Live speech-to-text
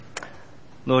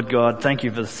Lord God, thank you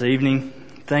for this evening.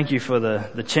 Thank you for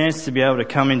the chance to be able to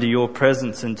come into your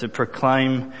presence and to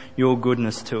proclaim your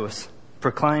goodness to us.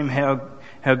 Proclaim how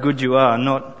good you are,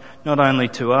 not only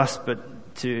to us,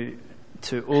 but to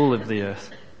all of the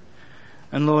earth.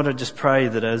 And Lord, I just pray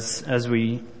that as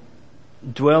we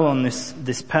dwell on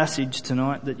this passage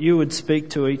tonight, that you would speak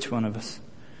to each one of us.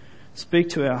 Speak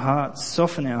to our hearts,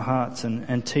 soften our hearts,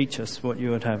 and teach us what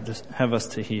you would have us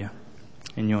to hear.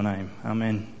 In your name,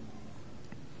 amen.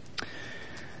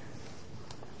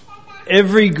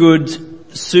 Every good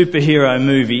superhero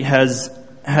movie has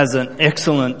an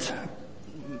excellent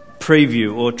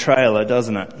preview or trailer,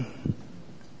 doesn't it?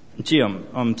 Gee,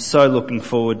 I'm so looking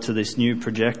forward to this new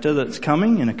projector that's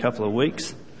coming in a couple of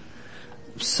weeks.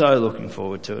 I'm so looking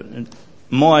forward to it. And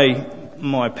my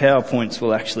PowerPoints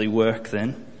will actually work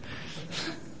then.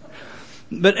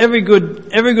 But every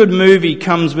good movie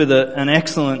comes with an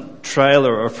excellent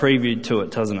trailer or preview to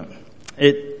it, doesn't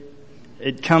it?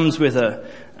 It comes with a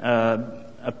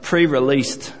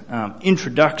pre-released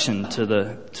introduction to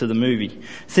the movie.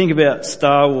 Think about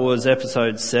Star Wars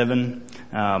Episode 7,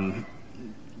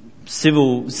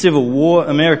 Civil War,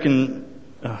 American.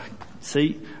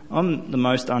 See, I'm the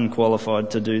most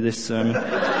unqualified to do this sermon.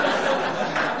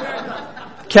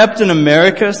 Captain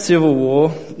America, Civil War,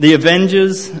 the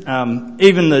Avengers,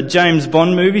 even the James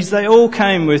Bond movies, they all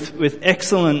came with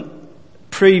excellent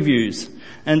previews.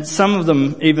 And some of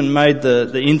them even made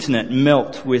the internet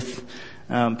melt with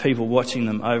people watching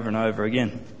them over and over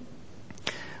again.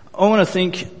 I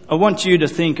want you to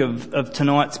think of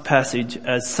tonight's passage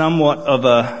as somewhat of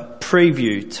a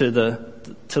preview to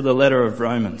the letter of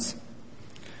Romans.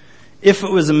 If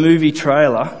it was a movie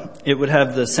trailer, it would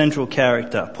have the central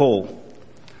character, Paul.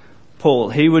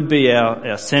 He would be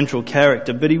our central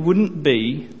character, but he wouldn't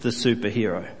be the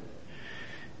superhero.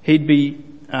 He'd be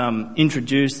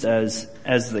introduced as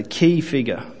the key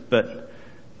figure,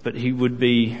 but he would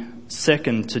be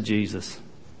second to Jesus.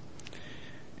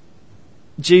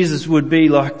 Jesus would be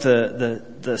like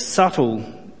the subtle,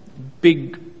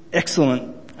 big,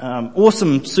 excellent,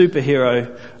 awesome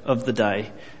superhero of the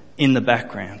day in the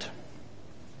background.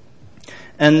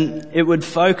 And it would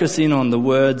focus in on the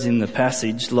words in the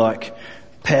passage like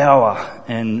power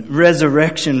and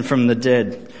resurrection from the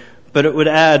dead. But it would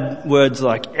add words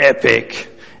like epic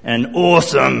and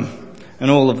awesome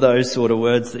and all of those sort of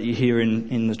words that you hear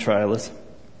in the trailers.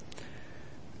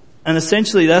 And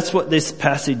essentially that's what this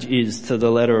passage is to the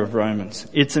letter of Romans.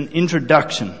 It's an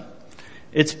introduction.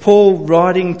 It's Paul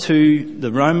writing to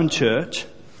the Roman church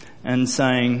and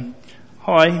saying,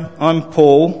 "Hi, I'm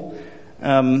Paul.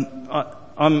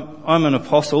 I'm an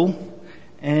apostle,"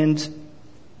 and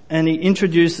he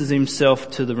introduces himself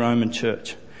to the Roman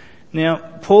church. Now,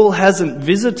 Paul hasn't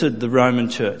visited the Roman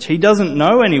church. He doesn't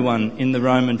know anyone in the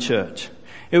Roman church.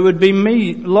 It would be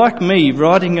me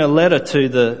writing a letter to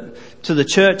the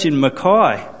church in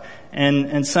Mackay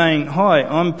and saying, "Hi,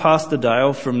 I'm Pastor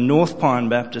Dale from North Pine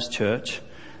Baptist Church,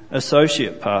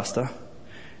 associate pastor,"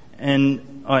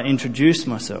 and I introduce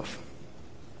myself.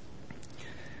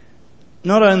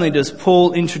 Not only does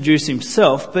Paul introduce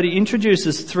himself, but he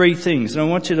introduces three things. And I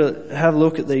want you to have a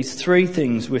look at these three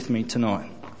things with me tonight.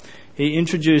 He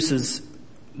introduces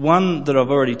one that I've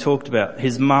already talked about,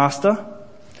 his master.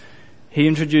 He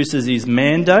introduces his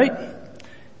mandate.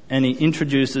 And he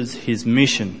introduces his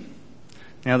mission.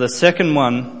 Now the second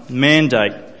one,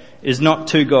 mandate, is not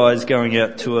two guys going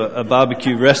out to a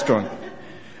barbecue restaurant.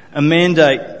 A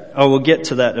mandate, I will get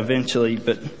to that eventually,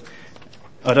 but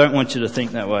I don't want you to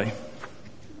think that way.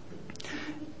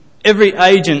 Every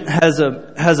agent has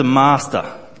a master,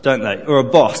 don't they? Or a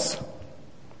boss.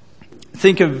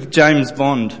 Think of James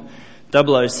Bond,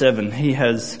 007.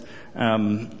 He's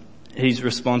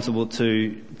responsible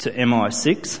to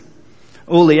MI6.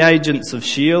 All the agents of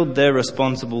S.H.I.E.L.D., they're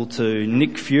responsible to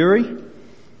Nick Fury.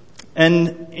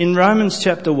 And in Romans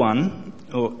chapter 1,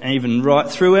 or even right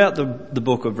throughout the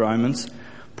book of Romans,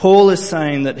 Paul is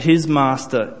saying that his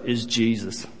master is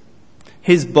Jesus.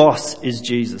 His boss is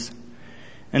Jesus.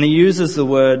 And he uses the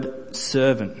word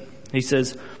servant. He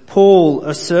says, "Paul,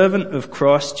 a servant of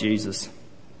Christ Jesus."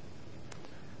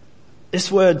 This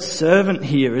word servant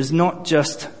here is not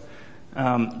just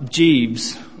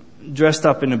Jeeves dressed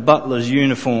up in a butler's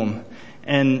uniform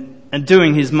and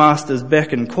doing his master's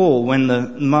beck and call when the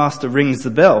master rings the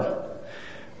bell.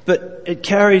 But it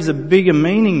carries a bigger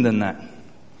meaning than that.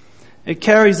 It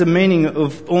carries a meaning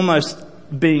of almost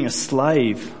being a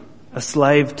slave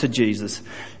to Jesus.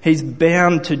 He's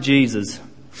bound to Jesus.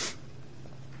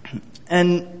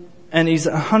 And he's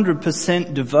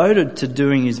 100% devoted to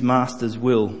doing his master's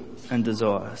will and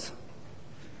desires.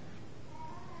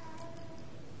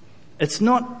 It's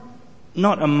not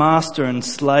not a master and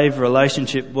slave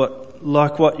relationship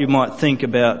like what you might think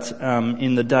about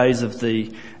in the days of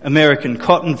the American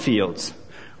cotton fields,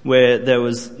 where there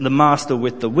was the master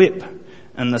with the whip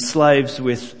and the slaves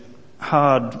with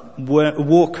hard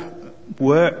work-weary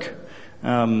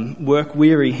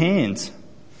hands.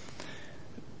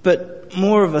 But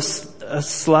more of a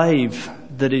slave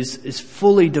that is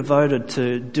fully devoted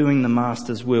to doing the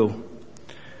master's will,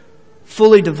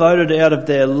 fully devoted out of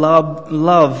their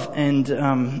love and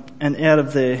out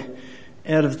of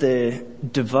their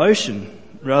devotion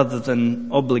rather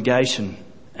than obligation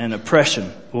and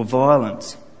oppression or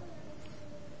violence.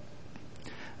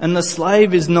 And the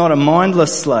slave is not a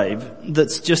mindless slave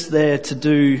that's just there to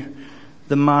do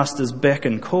the master's beck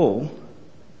and call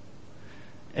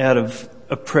out of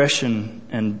oppression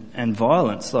and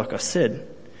violence, like I said.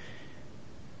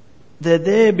 They're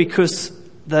there because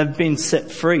they've been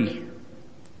set free.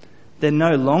 They're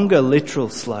no longer literal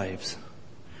slaves.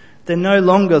 They're no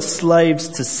longer slaves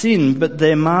to sin, but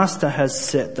their master has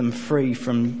set them free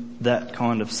from that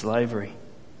kind of slavery.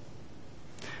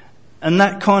 And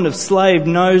that kind of slave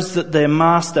knows that their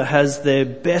master has their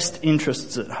best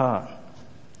interests at heart.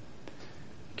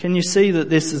 Can you see that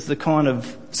this is the kind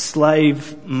of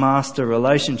slave-master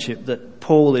relationship that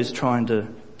Paul is trying to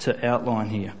outline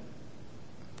here?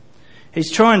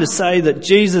 He's trying to say that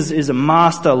Jesus is a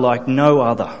master like no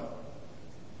other.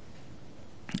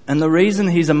 And the reason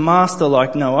he's a master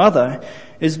like no other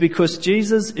is because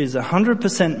Jesus is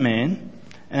 100% man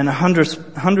and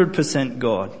 100%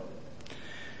 God.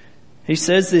 He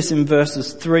says this in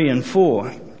verses 3 and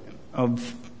 4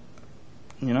 I've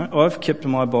kept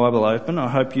my Bible open. I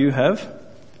hope you have,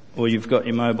 or you've got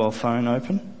your mobile phone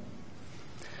open.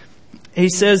 He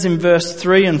says in verse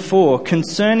 3 and 4,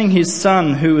 concerning his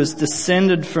son who was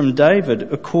descended from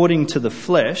David according to the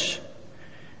flesh,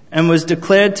 and was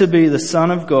declared to be the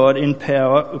Son of God in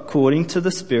power according to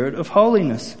the Spirit of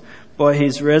holiness, by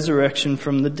his resurrection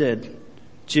from the dead,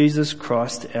 Jesus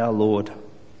Christ our Lord.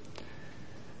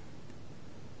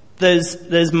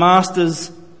 There's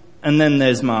masters, and then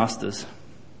there's masters.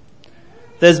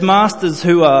 There's masters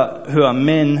who are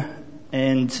men,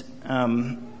 and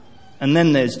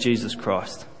then there's Jesus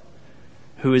Christ,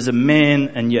 who is a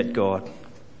man and yet God.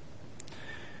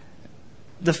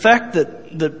 The fact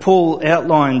that Paul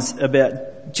outlines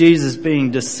about Jesus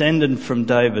being descended from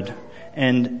David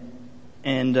and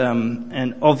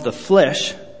of the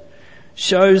flesh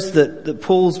shows that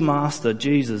Paul's master,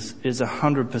 Jesus, is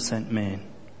 100% man.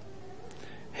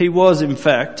 He was, in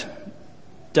fact,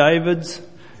 David's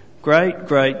great,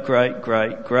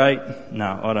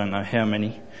 I don't know how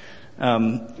many,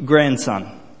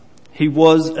 grandson. He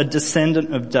was a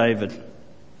descendant of David.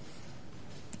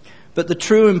 But the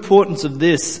true importance of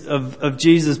this, of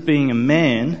Jesus being a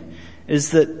man,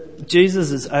 is that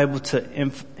Jesus is able to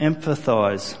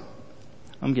empathise.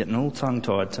 I'm getting all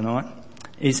tongue-tied tonight.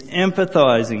 He's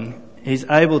empathizing. He's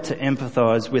able to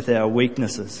empathise with our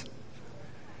weaknesses.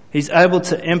 He's able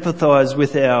to empathise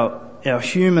with our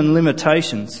human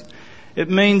limitations. It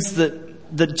means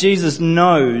that Jesus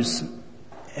knows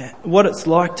what it's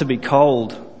like to be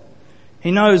cold.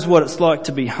 He knows what it's like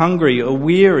to be hungry or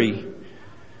weary.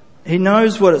 He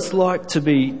knows what it's like to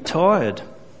be tired.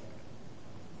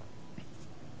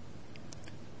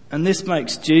 And this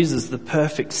makes Jesus the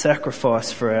perfect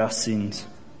sacrifice for our sins.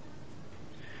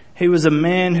 He was a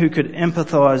man who could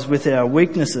empathise with our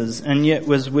weaknesses and yet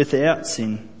was without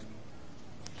sin.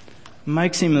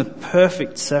 Makes him the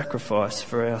perfect sacrifice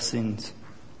for our sins.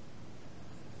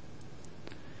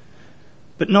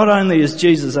 But not only is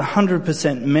Jesus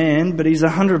 100% man, but he's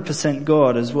 100%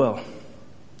 God as well.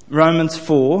 Romans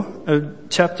 4,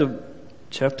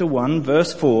 chapter 1,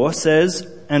 verse 4 says,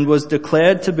 and was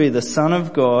declared to be the Son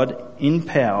of God in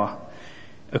power,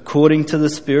 according to the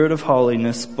Spirit of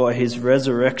holiness, by his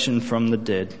resurrection from the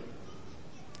dead.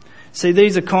 See,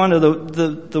 these are kind of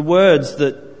the words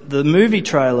that the movie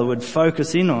trailer would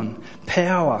focus in on.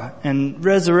 Power and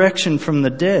resurrection from the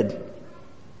dead.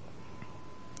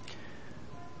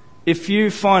 If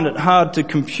you find it hard to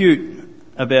compute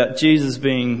about Jesus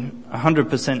being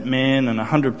 100% man and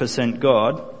 100%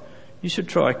 God, you should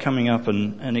try coming up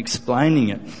and explaining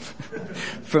it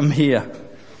from here.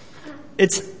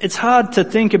 It's hard to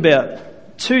think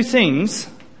about two things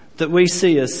that we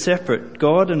see as separate,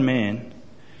 God and man,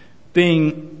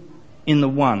 being in the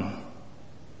one.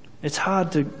 It's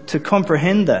hard to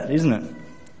comprehend that, isn't it?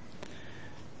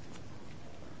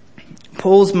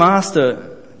 Paul's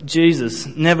master, Jesus,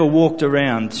 never walked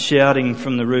around shouting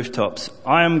from the rooftops,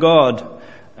 I am God,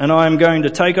 and I am going to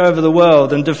take over the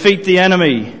world and defeat the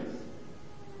enemy.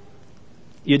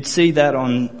 You'd see that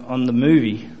on the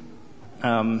movie,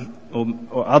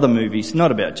 or other movies,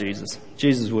 not about Jesus.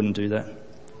 Jesus wouldn't do that.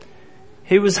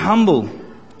 He was humble.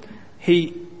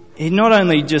 He not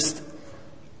only just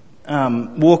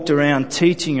walked around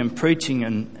teaching and preaching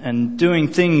and doing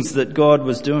things that God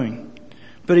was doing,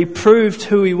 but he proved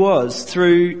who he was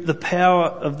through the power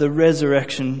of the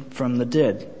resurrection from the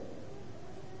dead.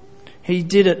 He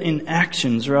did it in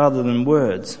actions rather than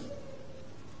words.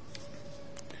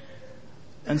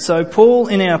 And so Paul,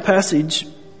 in our passage,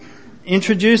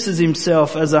 introduces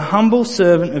himself as a humble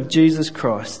servant of Jesus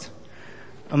Christ,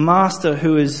 a master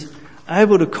who is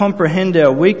able to comprehend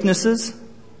our weaknesses,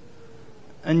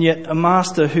 and yet a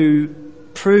master who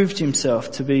proved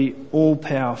himself to be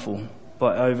all-powerful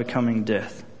by overcoming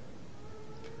death.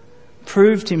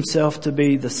 Proved himself to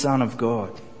be the Son of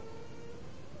God.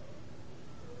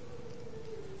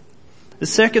 The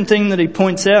second thing that he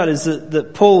points out is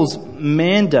that Paul's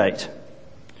mandate,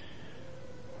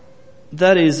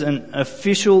 that is an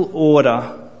official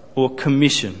order or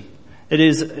commission. It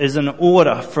is an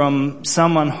order from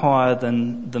someone higher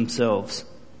than themselves.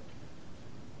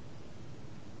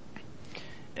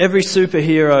 Every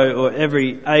superhero or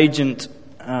every agent,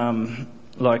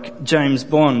 like James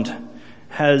Bond,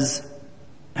 has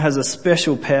a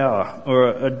special power or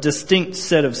a distinct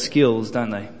set of skills, don't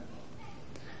they?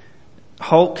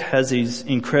 Hulk has his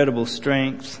incredible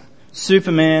strength.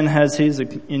 Superman has his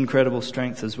incredible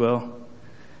strength as well.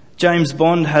 James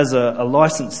Bond has a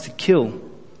license to kill.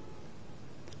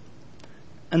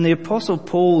 And the Apostle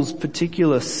Paul's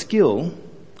particular skill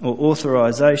or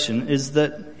authorization is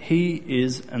that he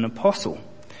is an apostle.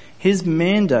 His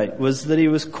mandate was that he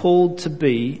was called to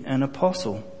be an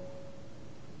apostle.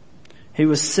 He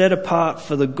was set apart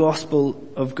for the gospel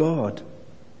of God.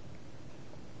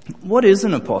 What is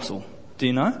an apostle? Do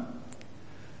you know?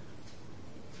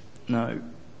 No.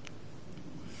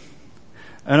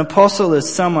 An apostle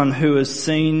is someone who has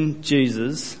seen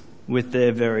Jesus with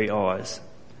their very eyes,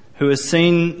 who has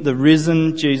seen the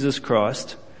risen Jesus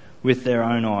Christ with their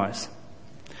own eyes.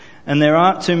 And there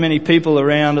aren't too many people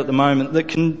around at the moment that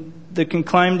can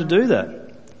claim to do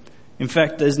that. In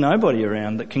fact, there's nobody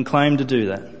around that can claim to do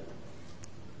that.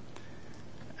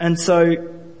 And so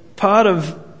part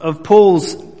of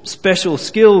Paul's special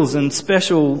skills and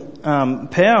special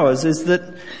powers is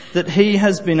that he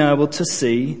has been able to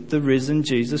see the risen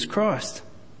Jesus Christ.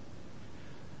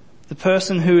 The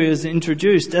person who is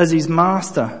introduced as his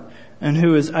master and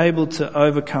who is able to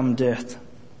overcome death.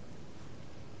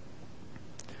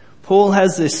 Paul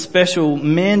has this special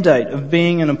mandate of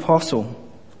being an apostle.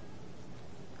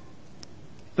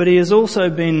 But he has also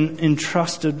been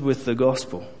entrusted with the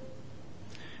gospel.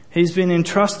 He's been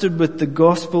entrusted with the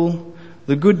gospel,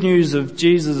 the good news of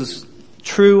Jesus'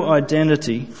 true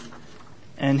identity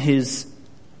and his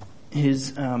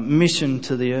mission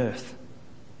to the earth.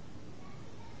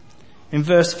 In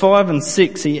verse 5 and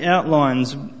 6, he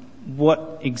outlines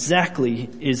what exactly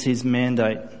is his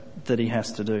mandate that he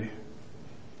has to do.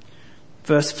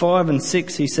 Verse 5 and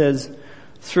 6, he says,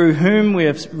 "Through whom we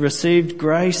have received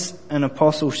grace and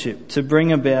apostleship to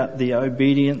bring about the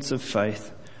obedience of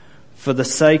faith for the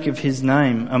sake of his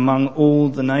name among all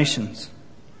the nations,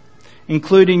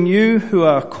 including you who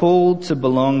are called to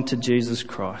belong to Jesus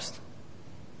Christ."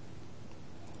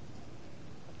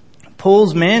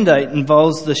 Paul's mandate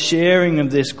involves the sharing of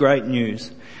this great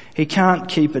news. He can't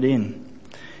keep it in.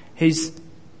 He's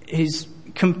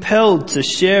compelled to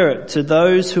share it to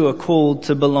those who are called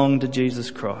to belong to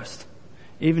Jesus Christ,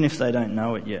 even if they don't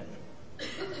know it yet.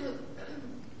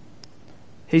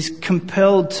 He's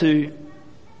compelled to,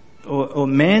 or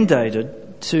mandated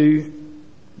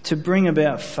to bring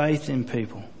about faith in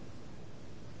people.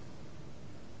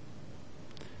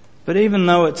 But even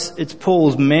though it's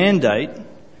Paul's mandate,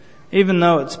 even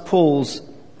though it's Paul's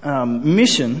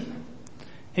mission,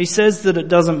 he says that it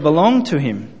doesn't belong to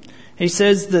him. He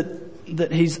says that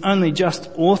he's only just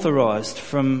authorized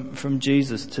from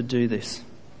Jesus to do this.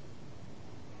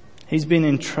 He's been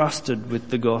entrusted with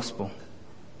the gospel.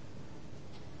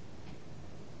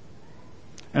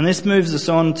 And this moves us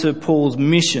on to Paul's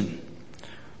mission.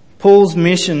 Paul's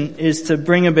mission is to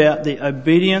bring about the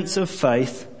obedience of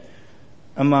faith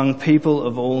among people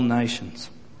of all nations.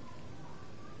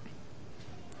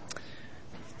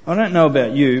 I don't know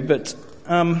about you, but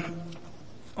I'm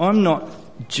not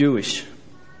Jewish.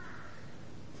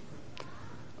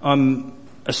 I'm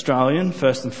Australian,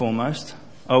 first and foremost.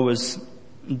 I was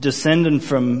descended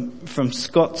from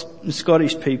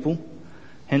Scottish people,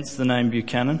 hence the name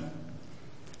Buchanan.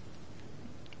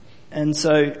 And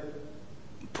so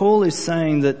Paul is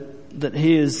saying that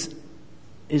he is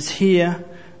here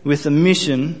with a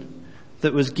mission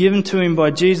that was given to him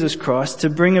by Jesus Christ to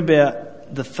bring about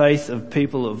the faith of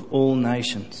people of all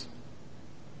nations.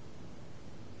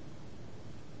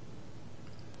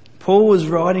 Paul was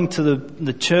writing to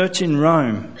the church in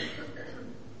Rome.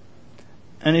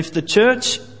 And if the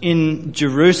church in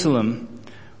Jerusalem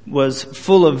was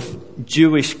full of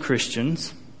Jewish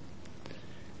Christians,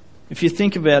 if you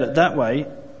think about it that way,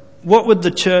 what would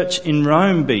the church in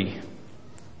Rome be?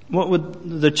 What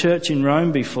would the church in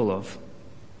Rome be full of?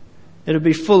 It would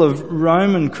be full of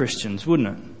Roman Christians,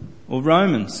 wouldn't it? Or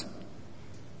Romans.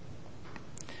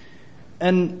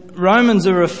 And Romans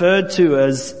are referred to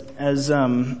as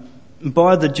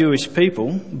by the Jewish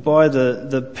people, by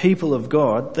the people of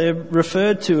God, they're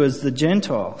referred to as the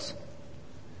Gentiles.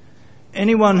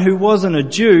 Anyone who wasn't a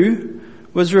Jew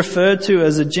was referred to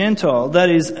as a Gentile. That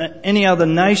is, any other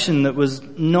nation that was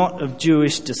not of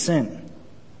Jewish descent.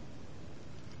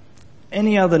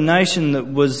 Any other nation that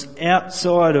was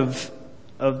outside of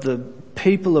the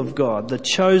people of God, the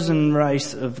chosen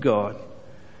race of God,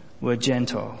 were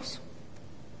Gentiles.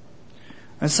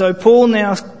 And so Paul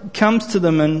now comes to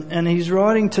them and he's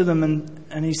writing to them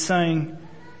and he's saying,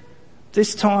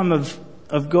 this time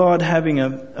of God having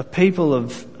a people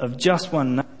of just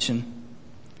one nation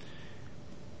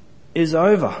is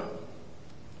over.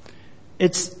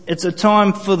 It's a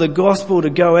time for the gospel to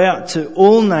go out to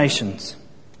all nations.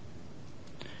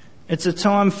 It's a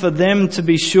time for them to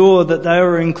be sure that they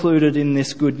were included in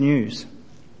this good news.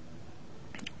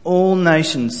 All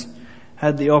nations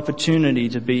had the opportunity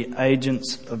to be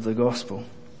agents of the gospel.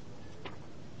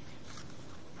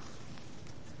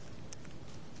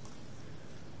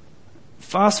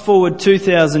 Fast forward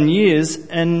 2,000 years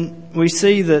and we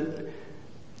see that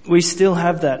we still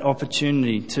have that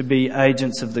opportunity to be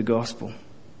agents of the gospel.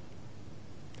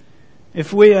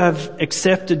 If we have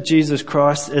accepted Jesus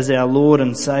Christ as our Lord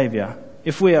and Saviour,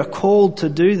 if we are called to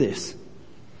do this,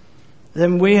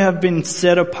 then we have been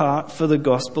set apart for the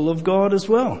gospel of God as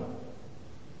well.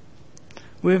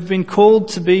 We've been called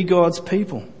to be God's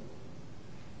people.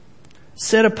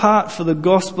 Set apart for the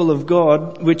gospel of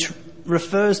God, which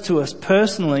refers to us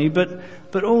personally,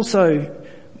 but also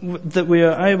that we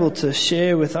are able to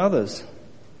share with others.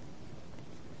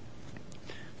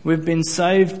 We've been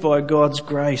saved by God's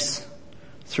grace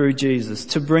through Jesus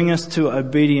to bring us to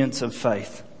obedience of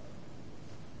faith.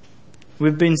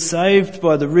 We've been saved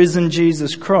by the risen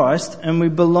Jesus Christ and we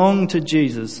belong to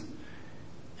Jesus,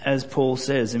 as Paul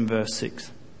says in verse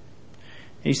 6.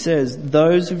 He says,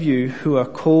 those of you who are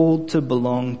called to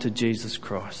belong to Jesus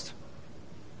Christ.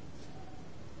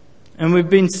 And we've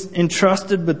been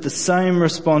entrusted with the same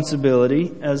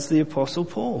responsibility as the Apostle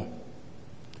Paul,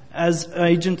 as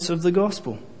agents of the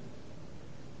gospel.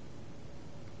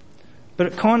 But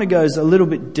it kind of goes a little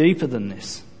bit deeper than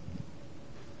this.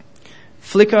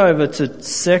 Flick over to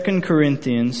 2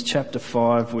 Corinthians chapter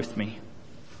 5 with me.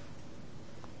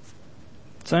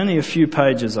 It's only a few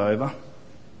pages over.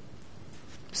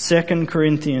 2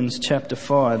 Corinthians chapter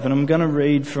 5, and I'm going to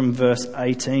read from verse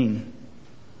 18.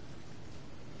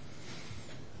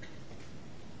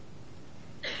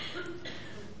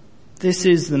 This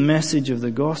is the message of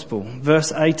the gospel.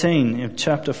 Verse 18 of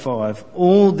chapter 5.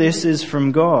 All this is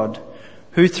from God,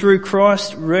 who through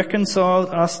Christ reconciled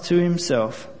us to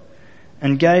himself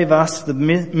and gave us the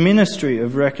ministry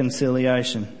of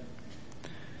reconciliation.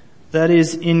 That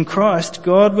is, in Christ,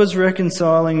 God was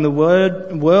reconciling the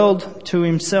world to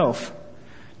himself,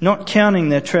 not counting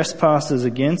their trespasses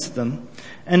against them,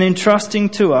 and entrusting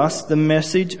to us the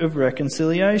message of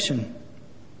reconciliation.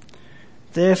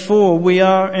 Therefore, we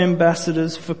are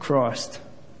ambassadors for Christ,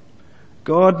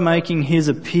 God making his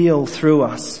appeal through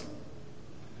us.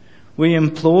 We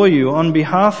implore you, on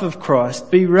behalf of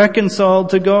Christ, be reconciled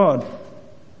to God.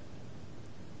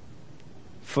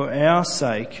 For our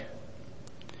sake,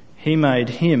 he made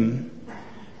him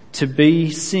to be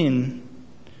sin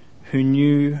who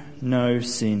knew no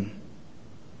sin,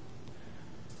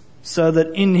 so that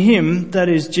in him, that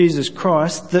is Jesus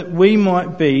Christ, that we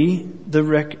might be the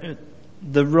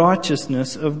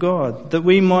righteousness of God, that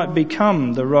we might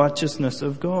become the righteousness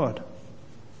of God.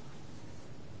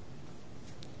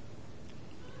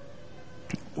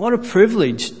 What a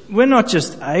privilege. We're not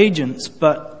just agents,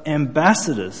 but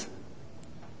ambassadors.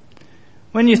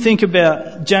 When you think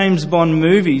about James Bond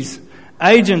movies,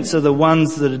 agents are the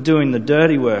ones that are doing the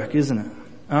dirty work, isn't it?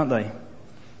 Aren't they?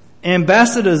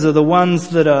 Ambassadors are the ones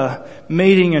that are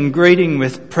meeting and greeting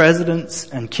with presidents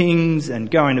and kings and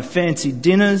going to fancy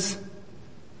dinners.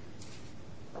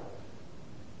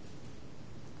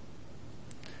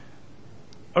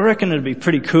 I reckon it'd be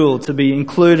pretty cool to be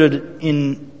included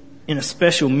in a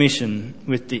special mission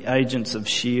with the agents of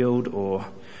S.H.I.E.L.D. or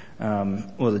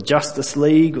the Justice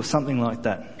League or something like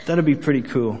that. That'd be pretty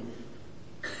cool.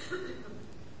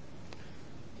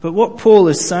 But what Paul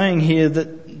is saying here,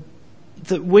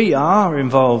 that we are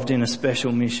involved in a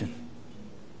special mission.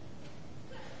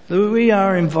 That we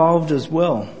are involved as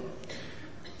well.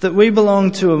 That we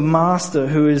belong to a master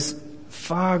who is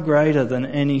far greater than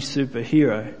any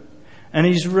superhero. And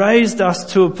he's raised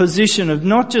us to a position of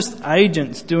not just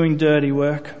agents doing dirty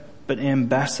work, but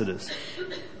ambassadors.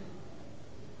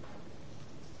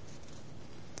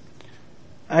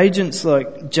 Agents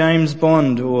like James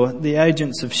Bond or the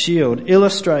agents of S.H.I.E.L.D.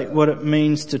 illustrate what it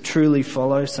means to truly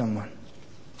follow someone.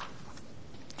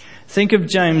 Think of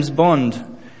James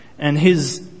Bond and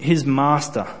his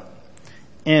master,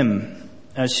 M,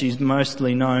 as she's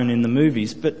mostly known in the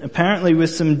movies. But apparently with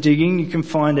some digging you can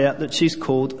find out that she's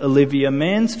called Olivia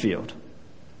Mansfield.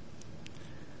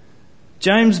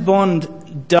 James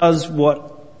Bond does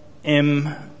what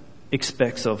M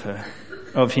expects of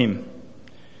him.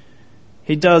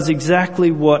 He does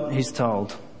exactly what he's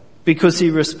told because he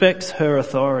respects her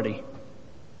authority.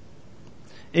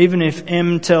 Even if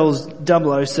M tells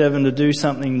 007 to do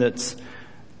something that's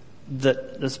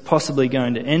possibly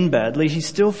going to end badly, he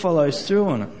still follows through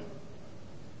on it.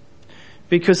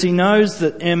 Because he knows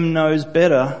that M knows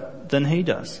better than he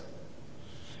does.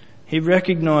 He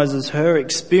recognises her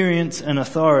experience and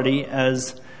authority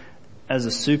as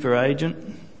a super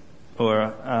agent or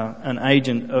an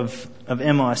agent of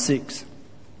MI6.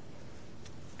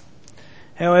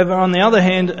 However, on the other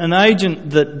hand, an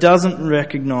agent that doesn't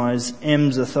recognise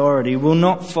M's authority will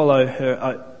not follow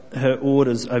her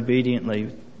orders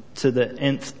obediently to the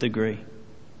nth degree.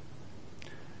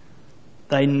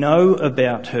 They know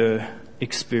about her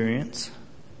experience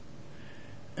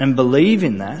and believe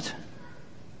in that,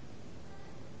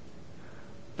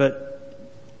 but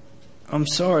I'm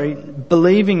sorry,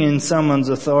 believing in someone's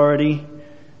authority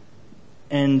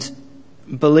and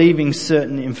believing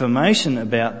certain information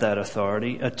about that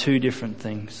authority are two different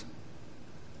things.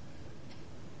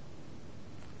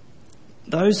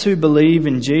 Those who believe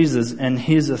in Jesus and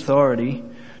his authority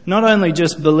not only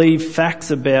just believe facts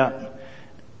about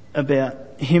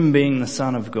him being the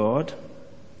Son of God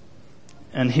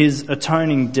and his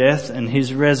atoning death and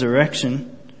his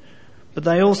resurrection, but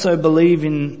they also believe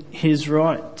in his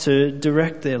right to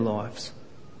direct their lives.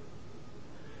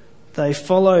 They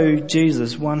follow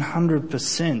Jesus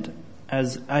 100%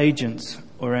 as agents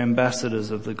or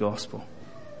ambassadors of the gospel.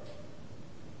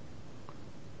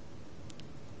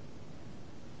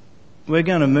 We're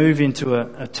going to move into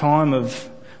a time of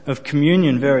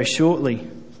communion very shortly.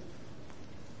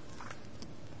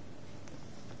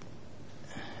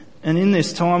 And in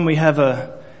this time we have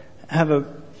a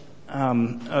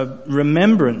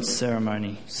remembrance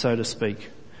ceremony, so to speak.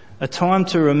 A time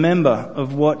to remember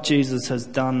of what Jesus has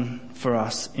done for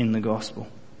us in the gospel.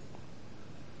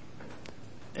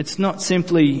 It's not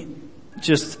simply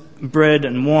just bread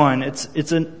and wine.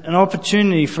 It's an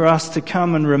opportunity for us to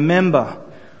come and remember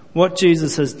what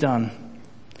Jesus has done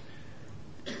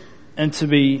and to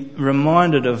be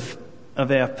reminded of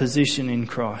our position in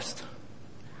Christ.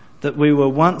 That we were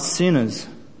once sinners,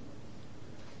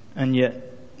 and yet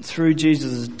through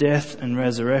Jesus' death and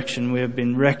resurrection we have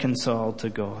been reconciled to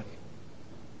God.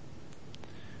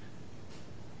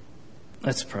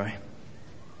 Let's pray.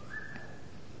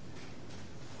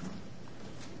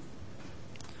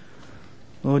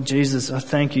 Lord Jesus, I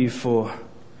thank you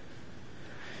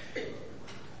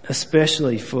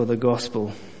especially for the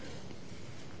gospel.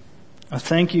 I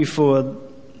thank you for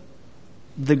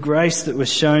the grace that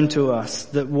was shown to us,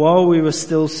 that while we were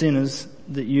still sinners,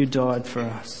 that you died for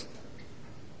us.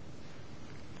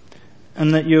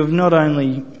 And that you have not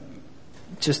only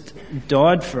just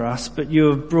died for us, but you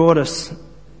have brought us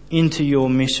into your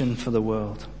mission for the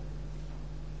world.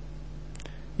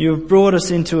 You have brought us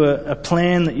into a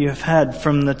plan that you have had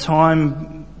from the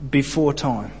time before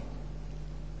time.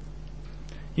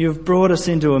 You have brought us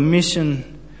into a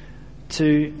mission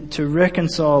to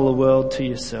reconcile the world to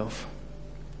yourself.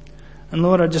 And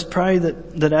Lord, I just pray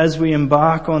that as we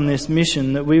embark on this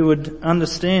mission, that we would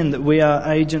understand that we are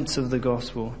agents of the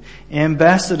gospel,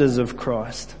 ambassadors of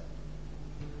Christ.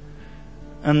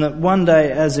 And that one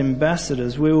day as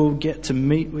ambassadors we will get to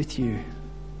meet with you,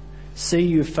 see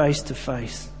you face to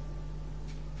face.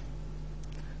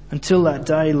 Until that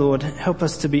day, Lord, help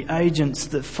us to be agents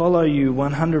that follow you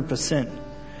 100%.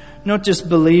 Not just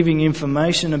believing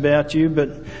information about you,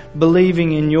 but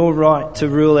believing in your right to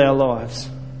rule our lives.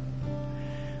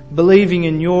 Believing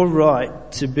in your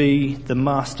right to be the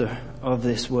master of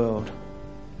this world.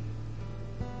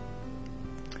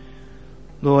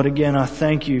 Lord, again, I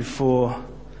thank you for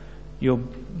your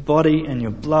body and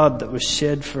your blood that was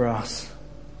shed for us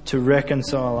to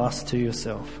reconcile us to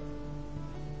yourself.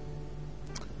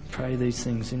 Pray these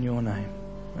things in your name.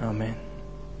 Amen.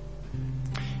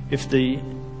 If the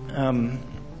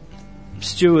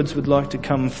stewards would like to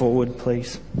come forward,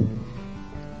 please.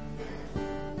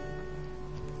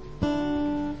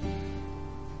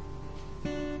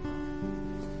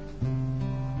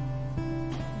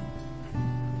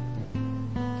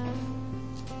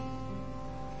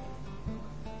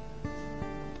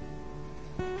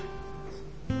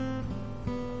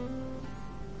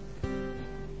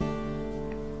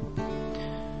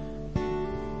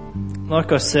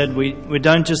 Like I said, we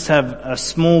don't just have a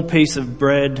small piece of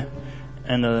bread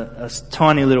and a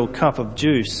tiny little cup of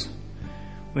juice.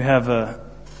 We have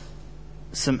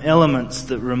some elements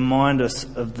that remind us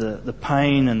of the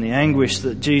pain and the anguish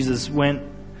that Jesus went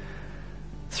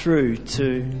through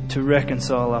to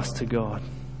reconcile us to God.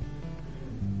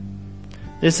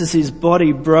 This is his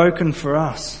body broken for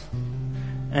us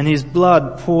and his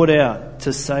blood poured out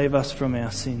to save us from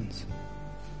our sins.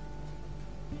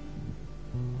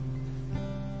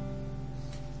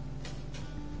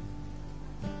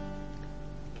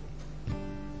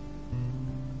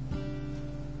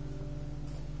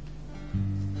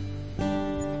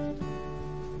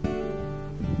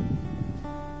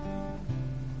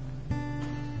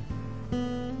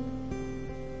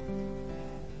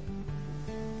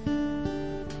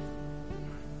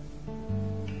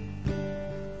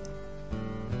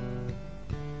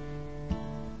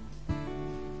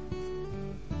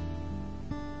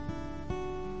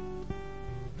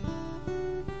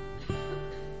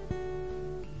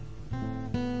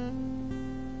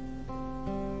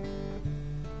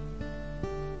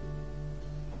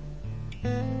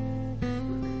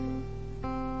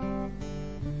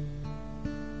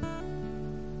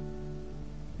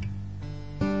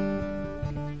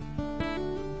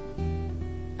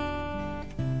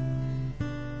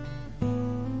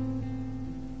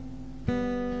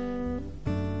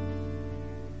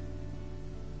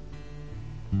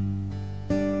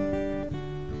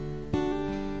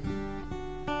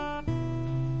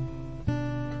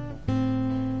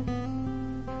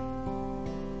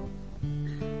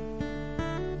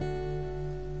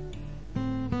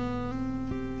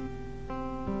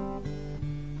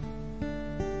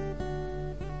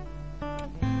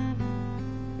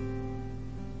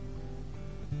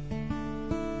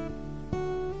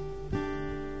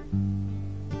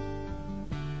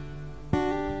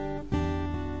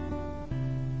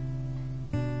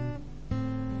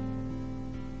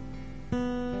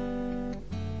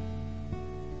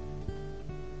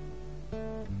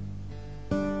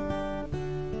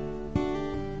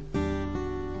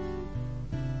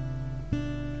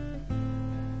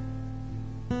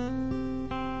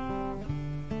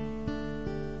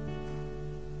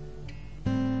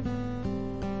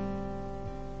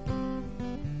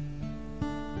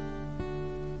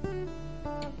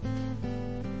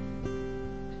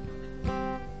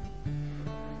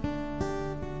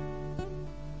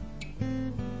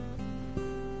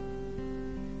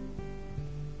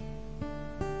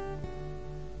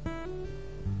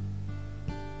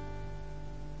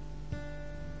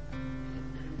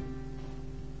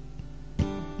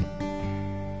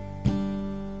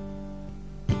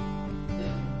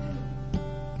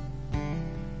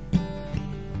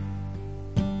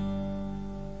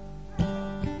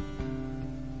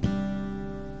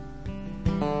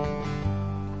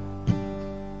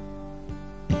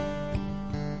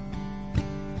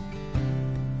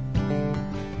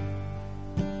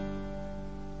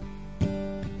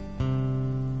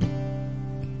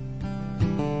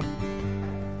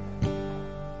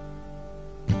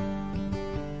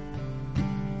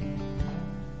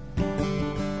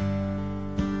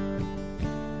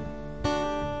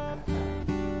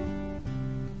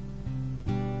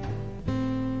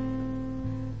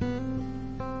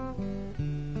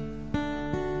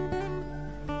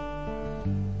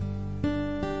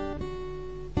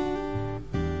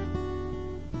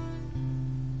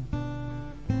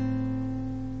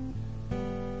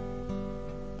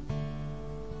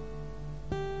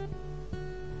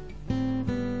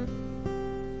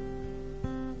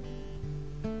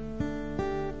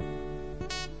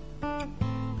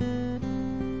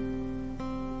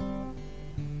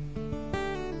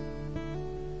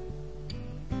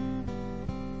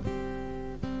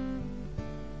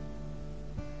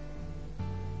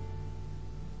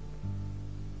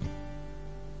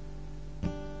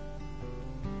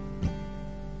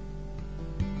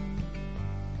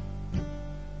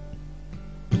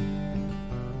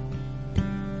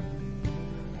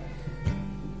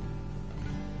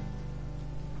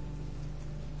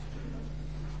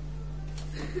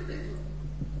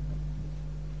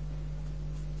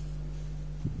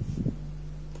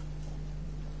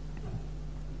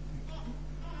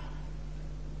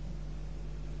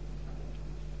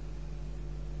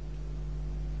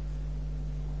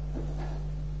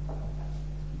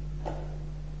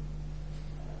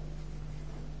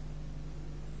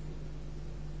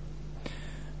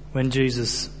 when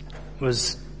Jesus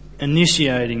was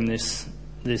initiating this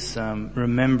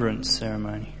remembrance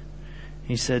ceremony.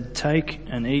 He said, "Take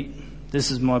and eat.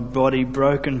 This is my body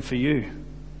broken for you.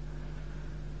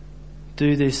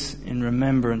 Do this in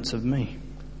remembrance of me."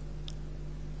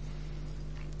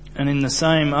 And in the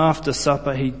same after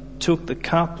supper, he took the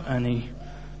cup and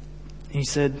he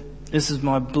said, "This is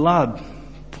my blood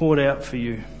poured out for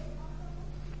you."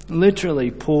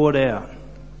 Literally poured out.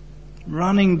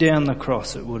 Running down the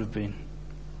cross it would have been.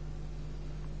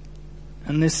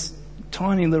 And this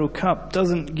tiny little cup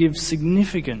doesn't give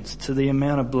significance to the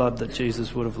amount of blood that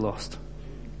Jesus would have lost.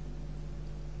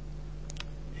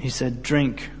 He said,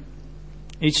 "Drink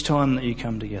each time that you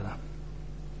come together."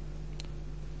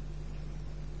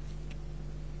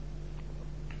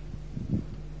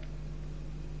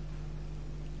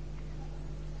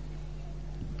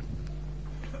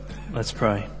 Let's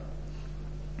pray.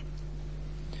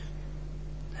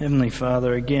 Heavenly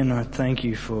Father, again I thank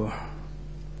you for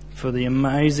the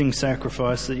amazing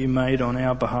sacrifice that you made on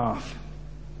our behalf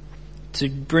to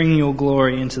bring your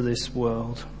glory into this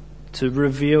world, to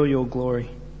reveal your glory.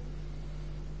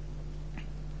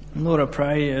 And Lord, I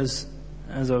pray, as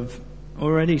I've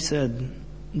already said,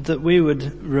 that we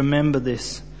would remember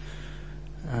this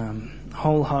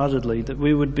wholeheartedly, that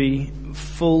we would be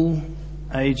full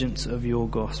agents of your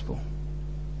gospel,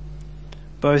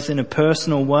 both in a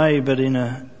personal way, but in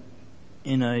a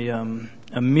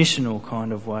missional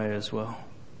kind of way as well.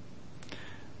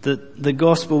 That the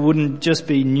gospel wouldn't just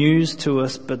be news to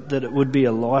us, but that it would be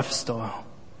a lifestyle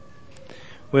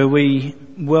where we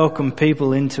welcome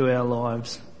people into our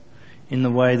lives in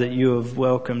the way that you have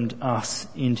welcomed us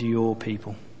into your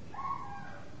people.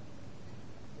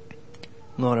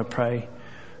 Lord, I pray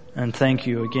and thank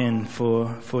you again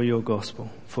for your gospel,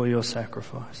 for your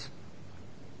sacrifice.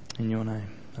 In your name,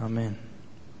 amen.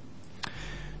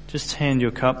 Just hand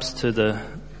your cups to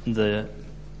the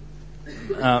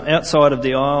outside of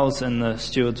the aisles, and the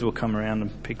stewards will come around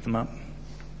and pick them up.